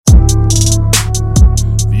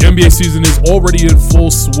NBA season is already in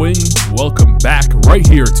full swing. Welcome back right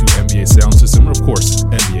here to NBA Sound System and, of course,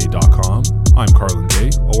 NBA.com. I'm Carlin Day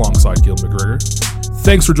alongside Gil McGregor.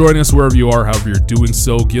 Thanks for joining us wherever you are, however you're doing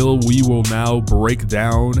so. Gil, we will now break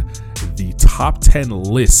down the top 10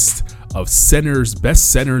 list of centers,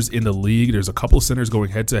 best centers in the league. There's a couple of centers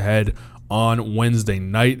going head-to-head on Wednesday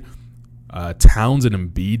night. Towns and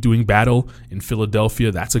Embiid doing battle in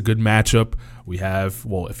Philadelphia. That's a good matchup. We have,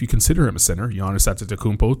 well, if you consider him a center, Giannis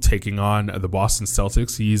Antetokounmpo taking on the Boston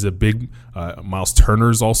Celtics. He's a big. Miles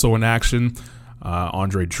Turner's also in action.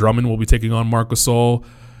 Andre Drummond will be taking on Marc Gasol.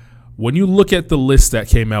 When you look at the list that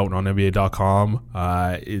came out on NBA.com,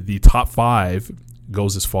 the top five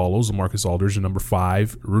goes as follows. LaMarcus Aldridge at number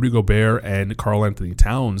 5, Rudy Gobert and Karl-Anthony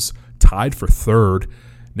Towns tied for third.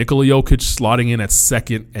 Nikola Jokic slotting in at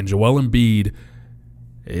second, and Joel Embiid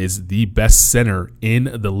is the best center in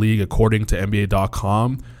the league according to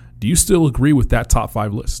NBA.com. Do you still agree with that top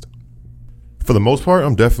 5 list? For the most part,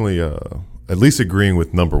 I'm definitely at least agreeing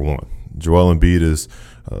with number 1. Joel Embiid is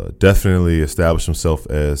definitely established himself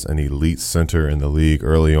as an elite center in the league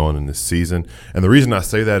early on in this season. And the reason I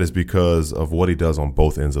say that is because of what he does on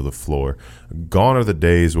both ends of the floor. Gone are the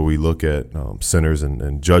days where we look at centers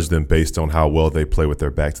and judge them based on how well they play with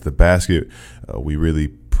their back to the basket. We really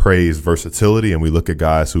praise versatility, and we look at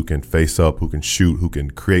guys who can face up, who can shoot, who can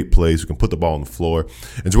create plays, who can put the ball on the floor.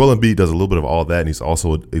 And Joel Embiid does a little bit of all that, and he's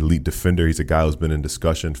also an elite defender. He's a guy who's been in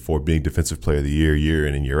discussion for being Defensive Player of the year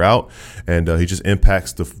in and year out, and he just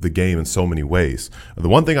impacts the game in so many ways. The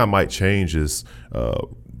one thing I might change is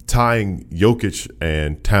tying Jokic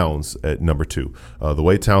and Towns at number 2. The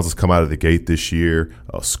way Towns has come out of the gate this year,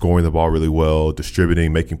 scoring the ball really well,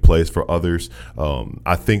 distributing, making plays for others,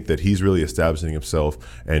 I think that he's really establishing himself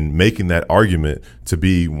and making that argument to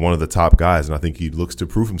be one of the top guys. And I think he looks to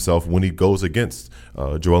prove himself when he goes against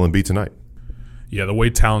Joel Embiid tonight. Yeah, the way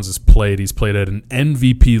Towns has played, he's played at an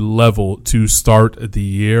MVP level to start the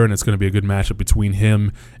year, and it's going to be a good matchup between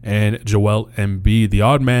him and Joel Embiid. The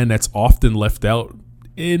odd man that's often left out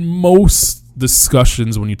in most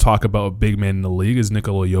discussions when you talk about a big man in the league is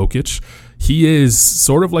Nikola Jokic. He is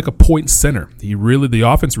sort of like a point center. The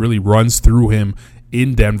offense really runs through him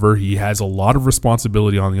in Denver. He has a lot of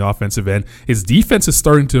responsibility on the offensive end. His defense is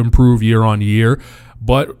starting to improve year on year,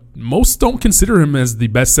 but most don't consider him as the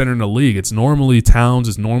best center in the league. It's normally Towns,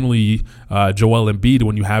 it's normally Joel Embiid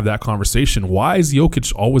when you have that conversation. Why is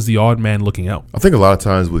Jokic always the odd man looking out? I think a lot of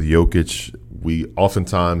times with Jokic, we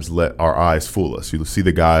oftentimes let our eyes fool us. You see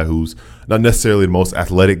the guy who's not necessarily the most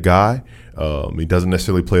athletic guy. He doesn't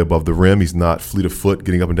necessarily play above the rim. He's not fleet of foot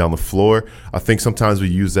getting up and down the floor. I think sometimes we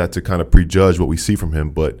use that to kind of prejudge what we see from him,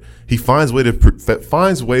 but he finds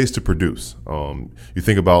ways to produce. You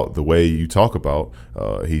think about the way you talk about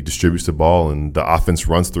he distributes the ball and the offense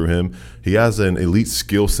runs through him. He has an elite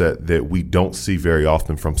skill set that we don't see very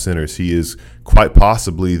often from centers. He is quite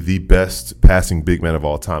possibly the best passing big man of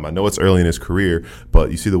all time. I know it's early in his career, but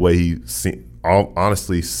you see the way he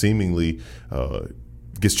seemingly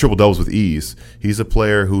gets triple doubles with ease. He's a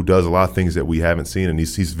player who does a lot of things that we haven't seen, and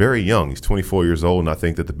he's very young. He's 24 years old, and I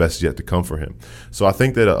think that the best is yet to come for him. So I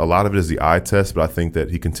think that a lot of it is the eye test, but I think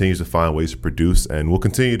that he continues to find ways to produce and will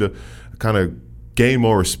continue to kind of gain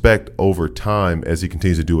more respect over time as he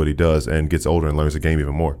continues to do what he does and gets older and learns the game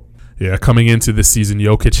even more. Yeah, coming into this season,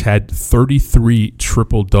 Jokic had 33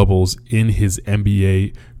 triple-doubles in his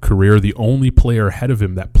NBA career. The only player ahead of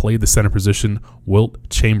him that played the center position, Wilt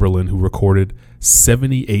Chamberlain, who recorded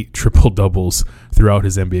 78 triple-doubles throughout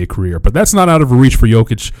his NBA career. But that's not out of reach for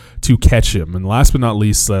Jokic to catch him. And last but not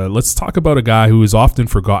least, let's talk about a guy who is often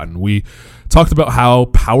forgotten. We talked about how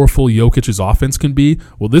powerful Jokic's offense can be.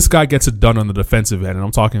 Well, this guy gets it done on the defensive end, and I'm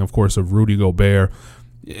talking, of course, of Rudy Gobert.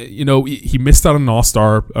 You know, he missed out on an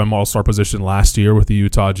all-star position last year with the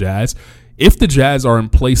Utah Jazz. If the Jazz are in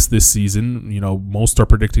place this season, you know, most are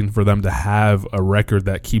predicting for them to have a record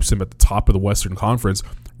that keeps him at the top of the Western Conference.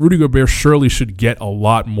 Rudy Gobert surely should get a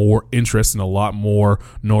lot more interest and a lot more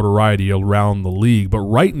notoriety around the league. But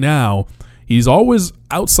right now, he's always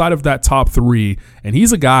outside of that top 3, and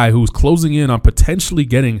he's a guy who's closing in on potentially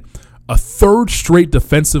getting a 3rd straight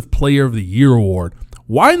Defensive Player of the Year award.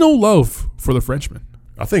 Why no love for the Frenchman?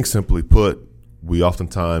 I think simply put, we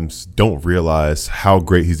oftentimes don't realize how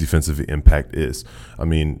great his defensive impact is. I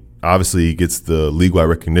mean, obviously he gets the league-wide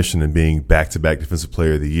recognition and being back-to-back Defensive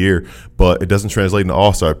Player of the Year, but it doesn't translate into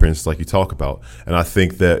all-star appearances like you talk about. And I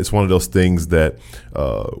think that it's one of those things that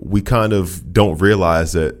we kind of don't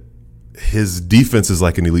realize that his defense is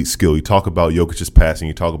like an elite skill. You talk about Jokic's passing,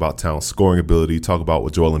 you talk about Towns' scoring ability, you talk about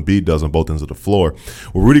what Joel Embiid does on both ends of the floor.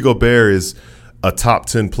 Well, Rudy Gobert is a top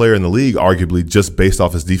 10 player in the league, arguably, just based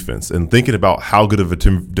off his defense. And thinking about how good of a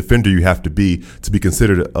defender you have to be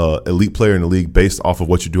considered an elite player in the league based off of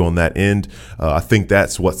what you do on that end, I think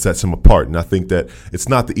that's what sets him apart. And I think that it's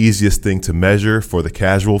not the easiest thing to measure for the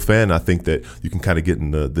casual fan. I think that you can kind of get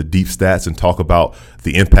in the deep stats and talk about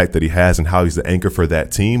the impact that he has and how he's the anchor for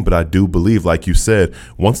that team. But I do believe, like you said,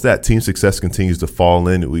 once that team success continues to fall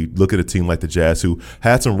in, we look at a team like the Jazz who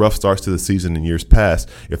had some rough starts to the season in years past.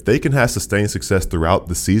 If they can have sustained success throughout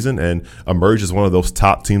the season and emerge as one of those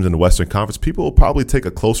top teams in the Western Conference, people will probably take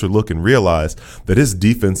a closer look and realize that his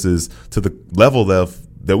defense is to the level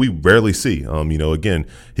that we rarely see. Again,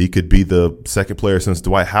 he could be the second player since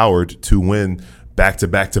Dwight Howard to win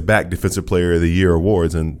back-to-back Defensive Player of the Year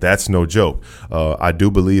awards, and that's no joke. I do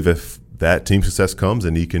believe if that team success comes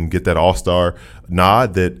and he can get that all-star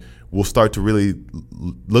nod, that we'll start to really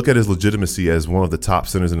look at his legitimacy as one of the top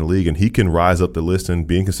centers in the league, and he can rise up the list and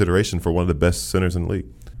be in consideration for one of the best centers in the league.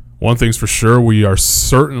 One thing's for sure, we are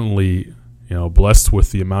certainly blessed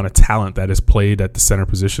with the amount of talent that has played at the center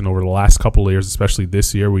position over the last couple of years, especially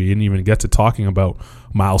this year. We didn't even get to talking about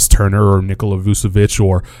Miles Turner or Nikola Vucevic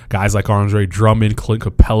or guys like Andre Drummond, Clint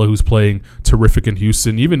Capella, who's playing terrific in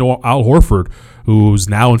Houston, even Al Horford, who's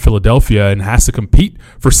now in Philadelphia and has to compete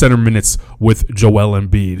for center minutes with Joel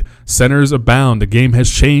Embiid. Centers abound. The game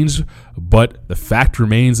has changed, but the fact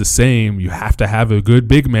remains the same. You have to have a good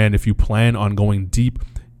big man if you plan on going deep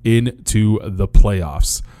into the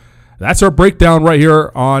playoffs. That's our breakdown right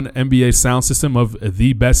here on NBA Sound System of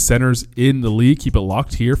the best centers in the league. Keep it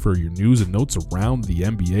locked here for your news and notes around the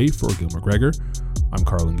NBA. For Gil McGregor, I'm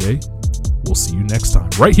Carlin Gay. We'll see you next time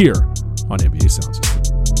right here on NBA Sound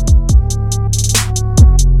System.